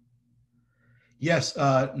 Yes,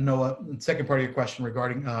 Noah, second part of your question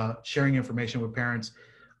regarding sharing information with parents.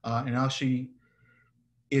 And actually,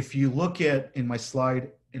 if you look at in my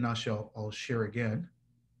slide, and I'll share again.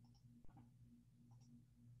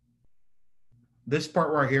 This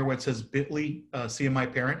part right here where it says bit.ly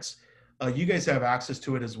CMI parents, you guys have access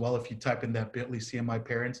to it as well. If you type in that bit.ly CMI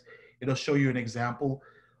parents, it'll show you an example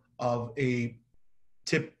of a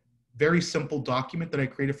very simple document that I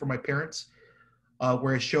created for my parents,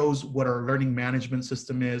 where it shows what our learning management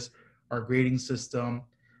system is, our grading system,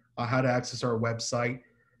 how to access our website.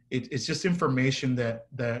 It's just information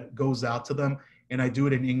that goes out to them. And I do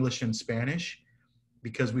it in English and Spanish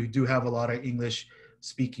because we do have a lot of English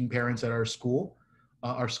speaking parents at our school.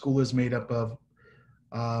 Our school is made up of,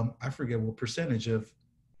 I forget what percentage of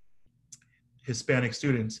Hispanic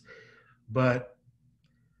students, but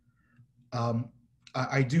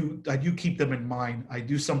I do keep them in mind. I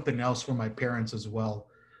do something else for my parents as well.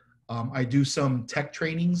 I do some tech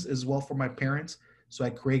trainings as well for my parents. So I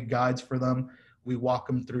create guides for them. We walk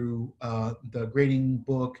them through the grading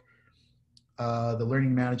book, the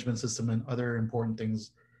learning management system, and other important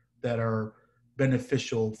things that are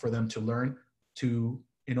beneficial for them to learn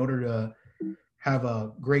in order to have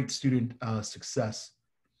a great student success.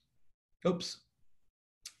 Oops.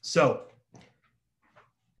 So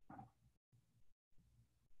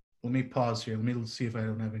let me pause here. Let me see if I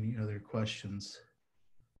don't have any other questions.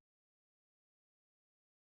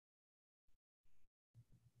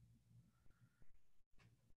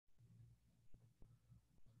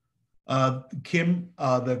 Kim,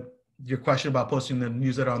 your question about posting the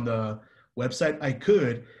newsletter on the website, I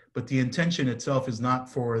could, but the intention itself is not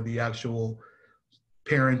for the actual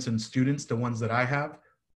parents and students, the ones that I have.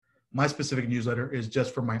 My specific newsletter is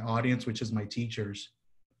just for my audience, which is my teachers.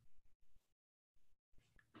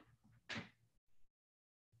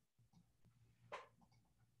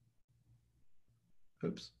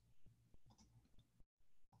 Oops.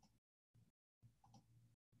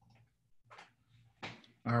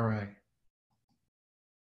 All right.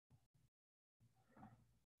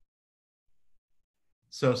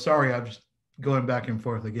 So sorry, I'm just going back and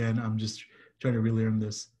forth again. I'm just trying to relearn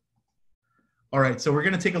this. All right, so we're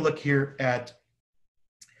going to take a look here at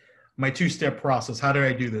my two-step process. How did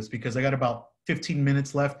I do this? Because I got about 15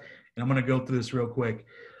 minutes left, and I'm going to go through this real quick.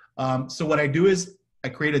 So what I do is I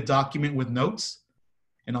create a document with notes,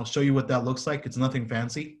 and I'll show you what that looks like. It's nothing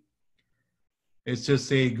fancy. It's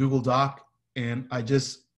just a Google Doc, and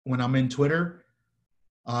when I'm in Twitter,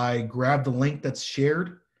 I grab the link that's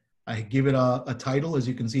shared. I give it a title, as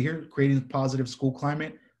you can see here, Creating Positive School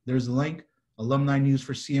Climate. There's the link, Alumni News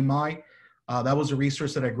for CMI. That was a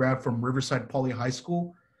resource that I grabbed from Riverside Poly High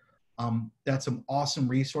School. That's some awesome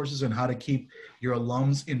resources on how to keep your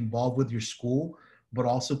alums involved with your school, but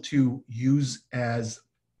also to use as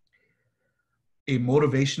a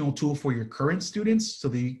motivational tool for your current students so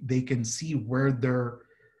they can see where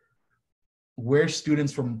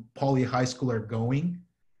students from Poly High School are going,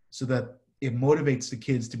 so that it motivates the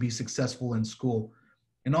kids to be successful in school,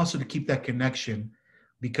 and also to keep that connection,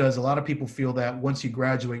 because a lot of people feel that once you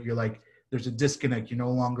graduate, you're like, there's a disconnect. You're no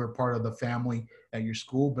longer part of the family at your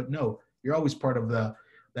school, but no, you're always part of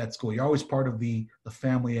that school. You're always part of the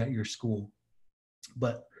family at your school.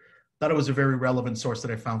 But thought it was a very relevant source that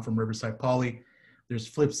I found from Riverside Poly. There's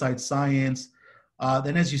Flipside Science.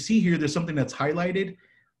 Then as you see here, there's something that's highlighted.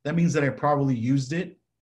 That means that I probably used it.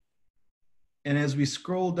 And as we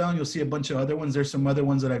scroll down, you'll see a bunch of other ones. There's some other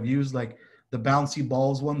ones that I've used, like the Bouncy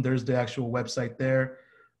Balls one. There's the actual website there.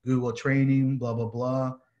 Google Training, blah, blah,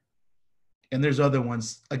 blah. And there's other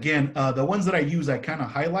ones. Again, the ones that I use, I kind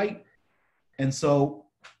of highlight. And so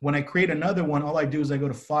when I create another one, all I do is I go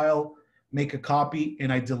to File, make a copy,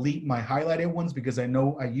 and I delete my highlighted ones because I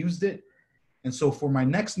know I used it. And so for my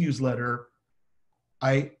next newsletter,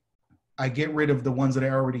 I get rid of the ones that I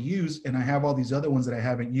already use, and I have all these other ones that I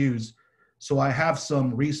haven't used. So I have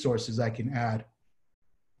some resources I can add.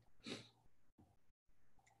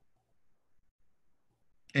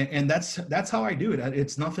 And that's how I do it.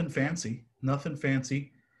 It's nothing fancy,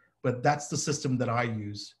 but that's the system that I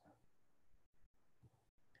use.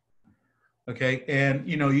 Okay, and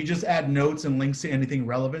you just add notes and links to anything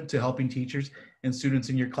relevant to helping teachers and students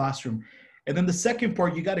in your classroom. And then the second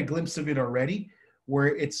part, you got a glimpse of it already, where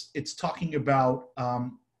it's talking about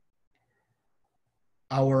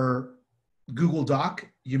our Google Doc.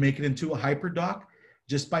 You make it into a Hyperdoc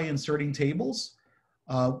just by inserting tables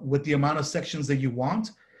with the amount of sections that you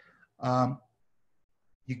want.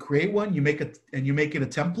 You create one, you make it, and you make it a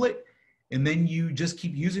template, and then you just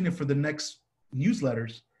keep using it for the next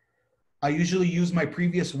newsletters. I usually use my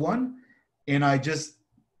previous one, and I just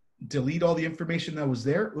delete all the information that was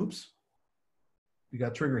there. Oops, we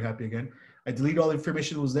got trigger happy again. I delete all the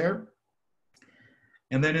information that was there.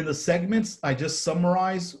 And then in the segments, I just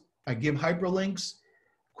summarize, I give hyperlinks,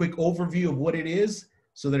 quick overview of what it is,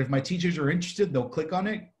 so that if my teachers are interested, they'll click on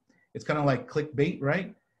it. It's kind of like clickbait,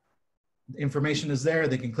 right? The information is there,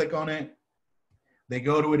 they can click on it. They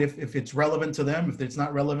go to it if it's relevant to them. If it's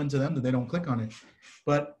not relevant to them, then they don't click on it.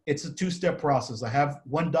 But it's a two-step process. I have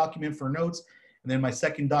one document for notes, and then my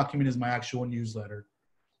second document is my actual newsletter.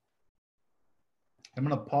 I'm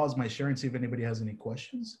gonna pause my share and see if anybody has any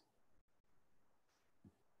questions.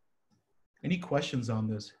 Any questions on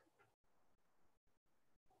this?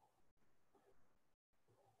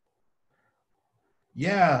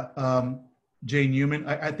 Yeah, Jay Newman,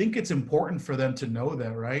 I think it's important for them to know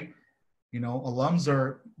that, right? You know, alums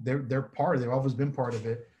they're part, they've always been part of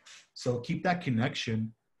it. So keep that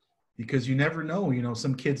connection, because you never know, you know,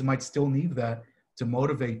 some kids might still need that to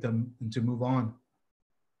motivate them and to move on.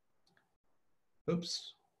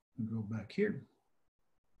 Oops, go back here.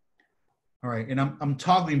 All right, and I'm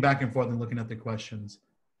toggling back and forth and looking at the questions.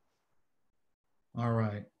 All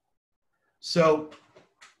right, so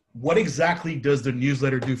what exactly does the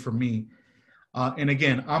newsletter do for me? And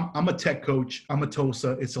again, I'm a tech coach, I'm a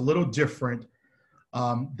TOSA. It's a little different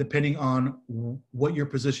depending on what your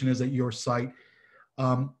position is at your site.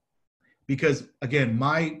 Because again,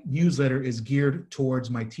 my newsletter is geared towards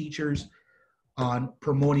my teachers on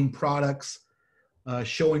promoting products,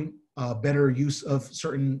 showing better use of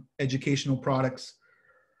certain educational products,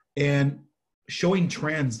 and showing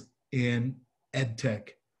trends in ed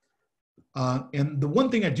tech. And the one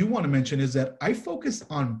thing I do want to mention is that I focus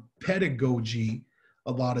on pedagogy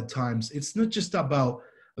a lot of times. It's not just about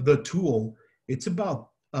the tool, it's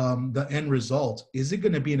about the end result. Is it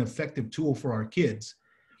going to be an effective tool for our kids?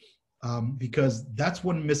 Because that's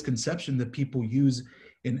one misconception that people use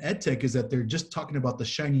in ed tech, is that they're just talking about the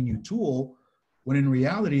shiny new tool, when in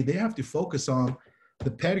reality, they have to focus on the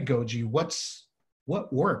pedagogy. What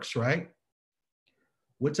works, right?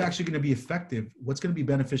 What's actually going to be effective? What's going to be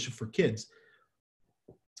beneficial for kids?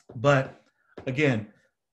 But again,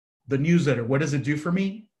 the newsletter, what does it do for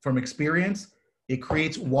me? From experience, it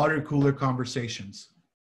creates water cooler conversations,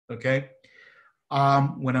 okay?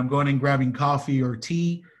 When I'm going and grabbing coffee or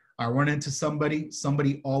tea, I run into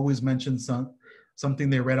somebody always mentions something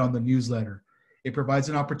they read on the newsletter. It provides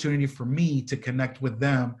an opportunity for me to connect with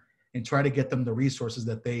them and try to get them the resources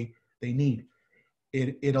that they need.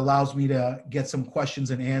 It allows me to get some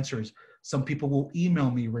questions and answers. Some people will email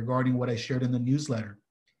me regarding what I shared in the newsletter.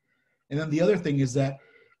 And then the other thing is that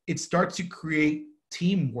it starts to create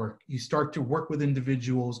teamwork. You start to work with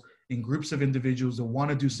individuals and groups of individuals that want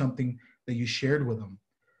to do something that you shared with them.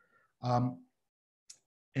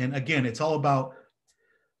 And again, it's all about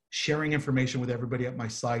sharing information with everybody at my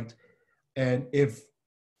site. And if,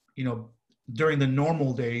 you know, during the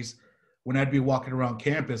normal days, when I'd be walking around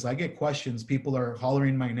campus, I get questions. People are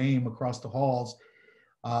hollering my name across the halls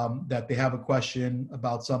that they have a question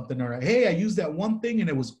about something, or, hey, I used that one thing and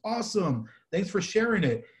it was awesome. Thanks for sharing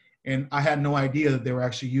it. And I had no idea that they were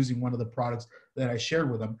actually using one of the products that I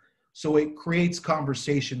shared with them. So it creates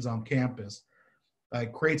conversations on campus.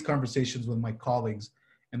 It creates conversations with my colleagues.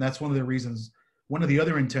 And that's one of the reasons, one of the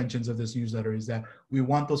other intentions of this newsletter is that we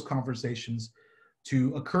want those conversations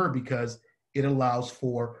to occur, because it allows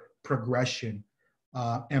for progression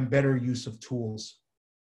and better use of tools.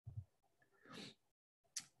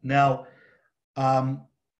 Now, I'd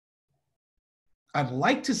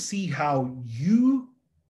like to see how you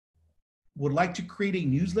would like to create a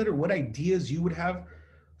newsletter, what ideas you would have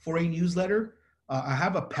for a newsletter. I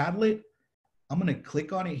have a Padlet. I'm going to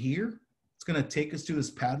click on it here. It's going to take us to this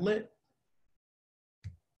Padlet.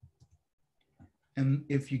 And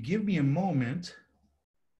if you give me a moment,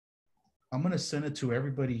 I'm going to send it to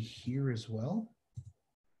everybody here as well.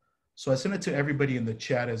 So I sent it to everybody in the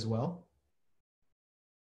chat as well.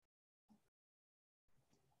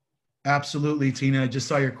 Absolutely, Tina. I just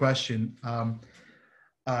saw your question.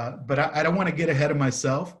 But I don't want to get ahead of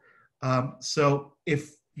myself. So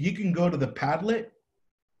if you can go to the Padlet,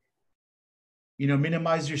 you know,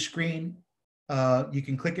 minimize your screen. You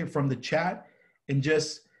can click it from the chat, and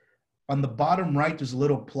just on the bottom right, there's a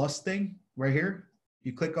little plus thing right here.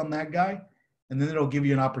 You click on that guy, and then it'll give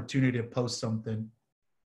you an opportunity to post something.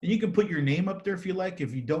 And you can put your name up there if you like.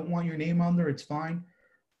 If you don't want your name on there, it's fine.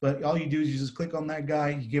 But all you do is you just click on that guy,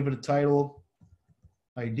 you give it a title,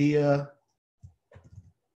 idea,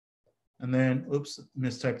 and then, oops,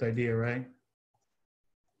 mistyped idea, right?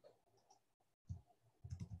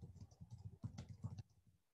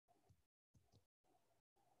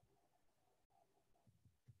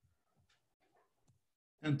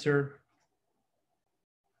 Enter.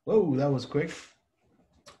 Whoa, that was quick.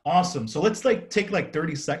 Awesome. So let's take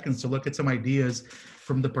 30 seconds to look at some ideas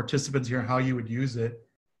from the participants here, how you would use it.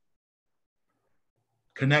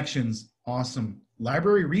 Connections, awesome.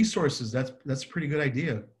 Library resources, that's a pretty good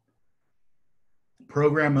idea.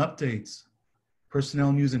 Program updates,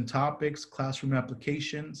 personnel news and topics, classroom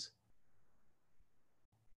applications.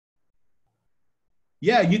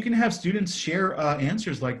 Yeah, you can have students share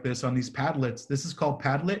answers like this on these Padlets. This is called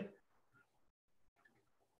Padlet.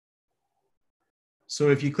 So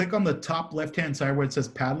if you click on the top left-hand side where it says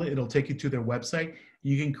Padlet, it'll take you to their website.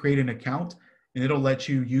 You can create an account and it'll let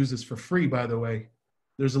you use this for free, by the way.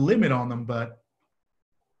 There's a limit on them, but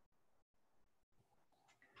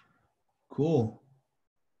cool.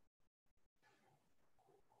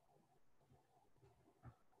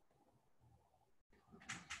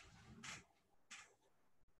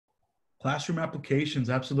 Classroom applications,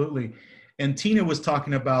 absolutely. And Tina was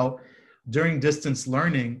talking about during distance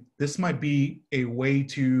learning, this might be a way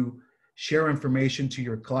to share information to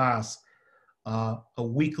your class, a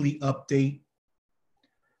weekly update,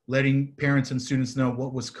 letting parents and students know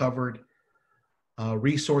what was covered,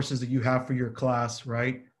 resources that you have for your class,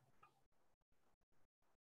 right?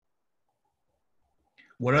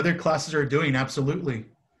 What other classes are doing, absolutely.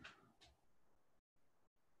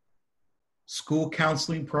 School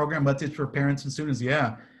counseling program, updates for parents and students,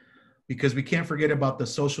 yeah. Because we can't forget about the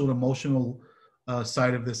social and emotional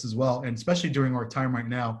side of this as well. And especially during our time right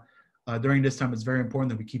now, during this time, it's very important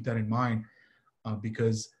that we keep that in mind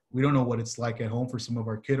because we don't know what it's like at home for some of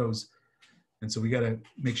our kiddos. And so we got to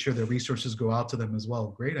make sure that resources go out to them as well.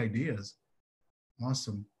 Great ideas.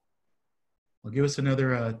 Awesome. Well, give us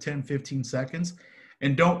another 10, 15 seconds.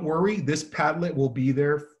 And don't worry, this Padlet will be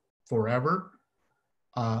there forever.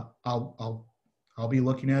 I'll be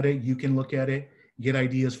looking at it. You can look at it, get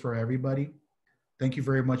ideas for everybody. Thank you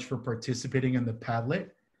very much for participating in the Padlet.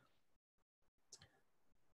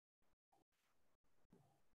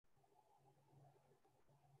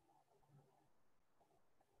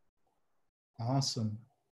 Awesome.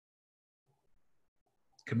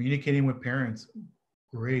 Communicating with parents,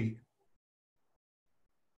 great.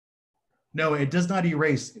 No, it does not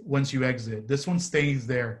erase once you exit. This one stays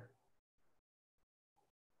there.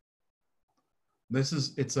 It's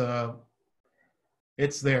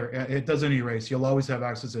there. It doesn't erase. You'll always have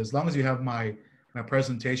access to it. As long as you have my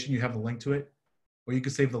presentation, you have the link to it, or you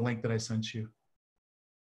can save the link that I sent you.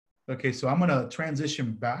 Okay, so I'm gonna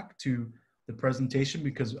transition back to the presentation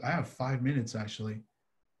because I have 5 minutes actually.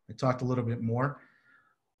 I talked a little bit more.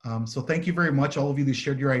 So thank you very much, all of you that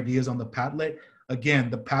shared your ideas on the Padlet. Again,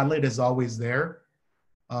 the Padlet is always there.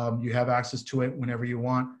 You have access to it whenever you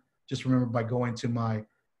want. Just remember by going to my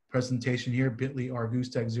presentation here,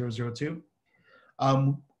 bit.ly/rgustech002.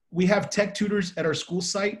 We have tech tutors at our school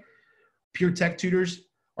site. Peer tech tutors,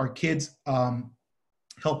 our kids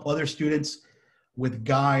help other students with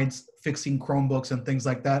guides, fixing Chromebooks and things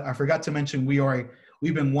like that. I forgot to mention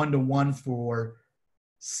we've been one-to-one for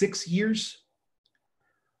 6 years.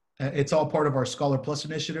 It's all part of our Scholar Plus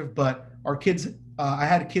initiative, but our kids, I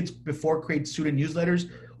had kids before create student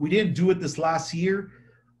newsletters. We didn't do it this last year.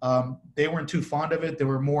 They weren't too fond of it. They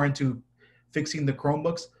were more into fixing the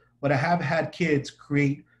Chromebooks, but I have had kids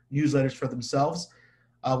create newsletters for themselves.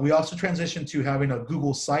 We also transitioned to having a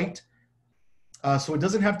Google site. So it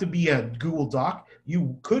doesn't have to be a Google Doc.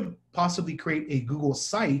 You could possibly create a Google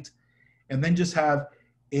site and then just have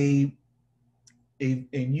a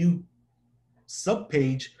new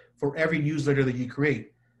subpage for every newsletter that you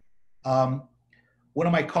create. One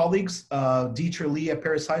of my colleagues, Deetra Lee at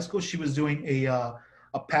Paris High School, she was doing a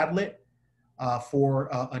Padlet for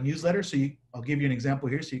a newsletter. So I'll give you an example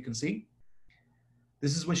here so you can see.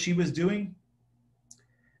 This is what she was doing.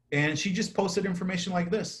 And she just posted information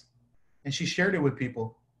like this. And she shared it with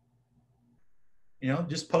people. You know,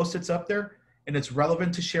 just Post-its up there. And it's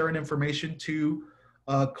relevant to sharing information to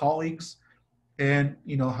colleagues and,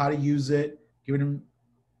 you know, how to use it, giving them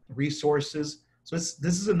resources. So this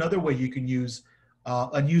is another way you can use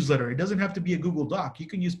a newsletter. It doesn't have to be a Google Doc. You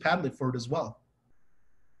can use Padlet for it as well.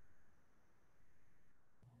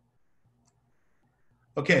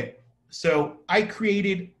 Okay, so I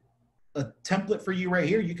created a template for you right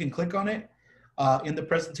here. You can click on it. In the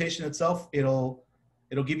presentation itself, it'll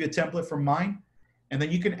give you a template from mine. And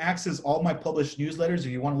then you can access all my published newsletters. If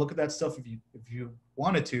you want to look at that stuff, if you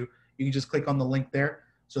wanted to, you can just click on the link there.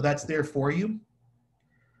 So that's there for you.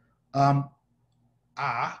 I'm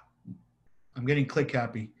getting click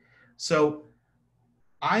happy. So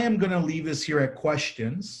I am going to leave this here at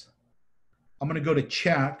questions. I'm going to go to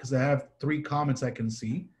chat because I have 3 comments I can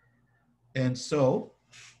see. And so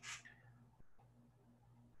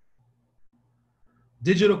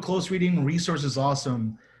Digital close reading resource is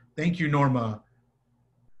awesome. Thank you, Norma.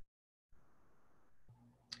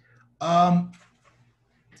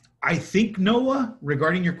 I think, Noah,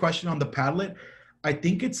 regarding your question on the Padlet, I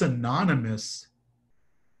think it's anonymous.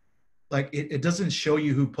 Like it doesn't show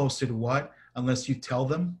you who posted what unless you tell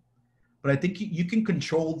them. But I think you can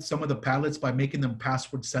control some of the Padlets by making them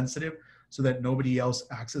password sensitive so that nobody else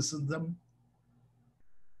accesses them.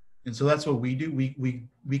 And so that's what we do.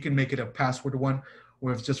 We can make it a password one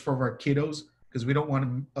where it's just for our kiddos because we don't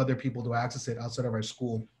want other people to access it outside of our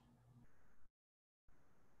school.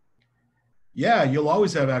 Yeah, you'll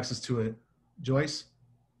always have access to it, Joyce.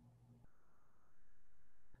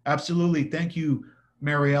 Absolutely. Thank you,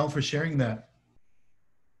 Marielle, for sharing that.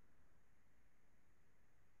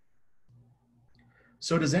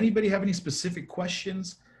 So does anybody have any specific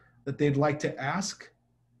questions that they'd like to ask?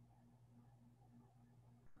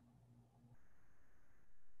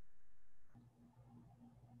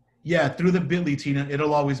 Yeah, through the bit.ly, Tina,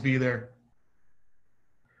 it'll always be there.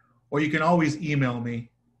 Or you can always email me.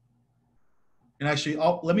 And actually,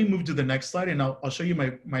 let me move to the next slide and I'll show you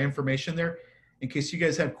my information there. In case you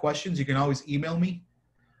guys have questions, you can always email me.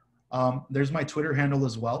 There's my Twitter handle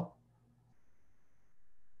as well.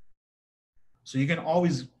 So you can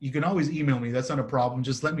always email me. That's not a problem.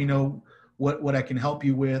 Just let me know what I can help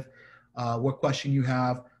you with, what question you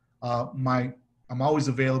have. I'm always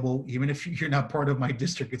available, even if you're not part of my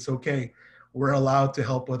district. It's okay. We're allowed to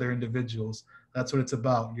help other individuals. That's what it's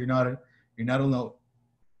about. You're not alone.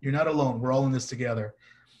 You're not alone. We're all in this together.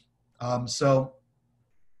 I'm going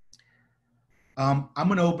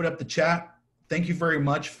to open up the chat. Thank you very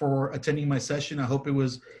much for attending my session. I hope it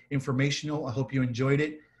was informational. I hope you enjoyed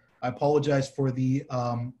it. I apologize for the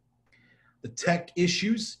tech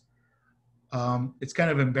issues. It's kind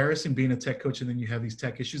of embarrassing being a tech coach and then you have these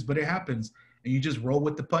tech issues, but it happens and you just roll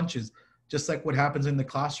with the punches, just like what happens in the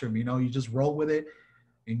classroom. You know, you just roll with it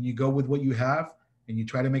and you go with what you have and you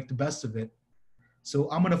try to make the best of it. So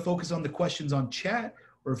I'm going to focus on the questions on chat,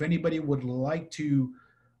 or if anybody would like to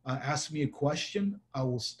ask me a question, I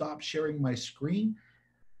will stop sharing my screen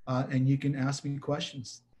and you can ask me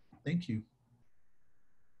questions. Thank you.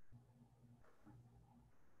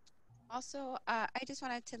 Also, I just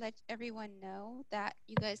wanted to let everyone know that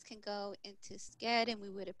you guys can go into Sched and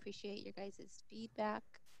we would appreciate your guys' feedback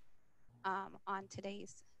on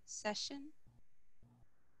today's session.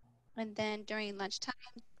 And then during lunchtime,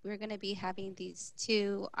 we're going to be having these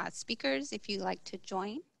two speakers if you'd like to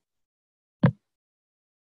join.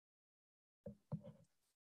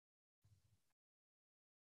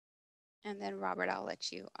 And then Robert, I'll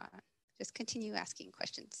let you just continue asking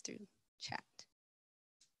questions through chat.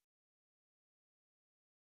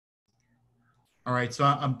 All right,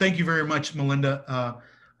 so thank you very much, Melinda.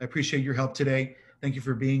 I appreciate your help today. Thank you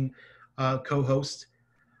for being co-host.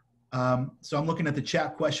 So I'm looking at the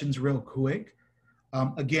chat questions real quick.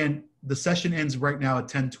 Again, the session ends right now at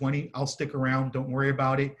 10:20. I'll stick around, don't worry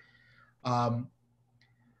about it.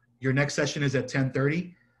 Your next session is at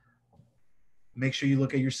 10:30. Make sure you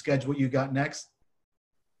look at your schedule, what you got next.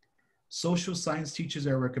 Social science teachers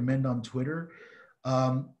I recommend on Twitter.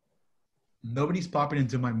 Nobody's popping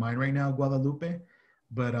into my mind right now, Guadalupe,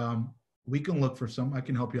 but we can look for some. I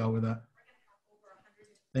can help you out with that.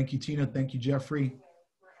 Thank you, Tina. Thank you, Jeffrey.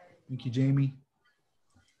 Thank you, Jamie.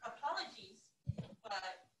 Apologies, but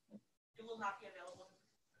it will not be available.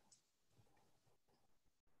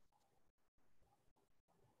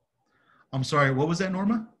 I'm sorry, what was that,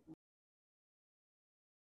 Norma?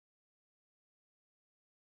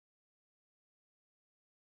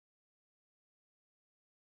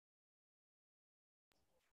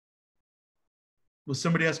 Was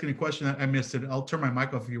somebody asking a question? I missed it. I'll turn my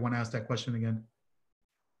mic off if you want to ask that question again.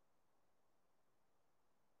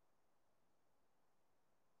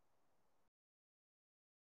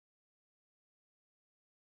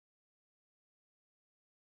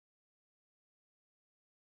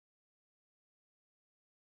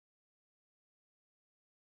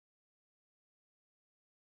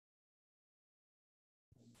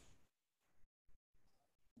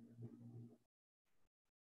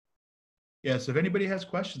 Yes, if anybody has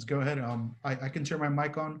questions, go ahead. I can turn my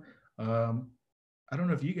mic on. I don't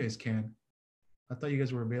know if you guys can. I thought you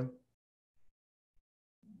guys were available.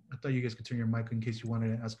 I thought you guys could turn your mic in case you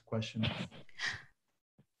wanted to ask a question.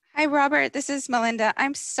 Hi, Robert. This is Melinda.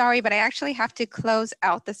 I'm sorry, but I actually have to close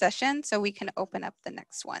out the session so we can open up the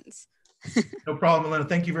next ones. No problem, Melinda.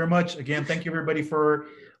 Thank you very much. Again, thank you everybody for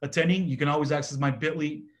attending. You can always access my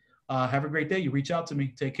bit.ly. Have a great day. You reach out to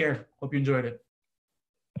me. Take care. Hope you enjoyed it.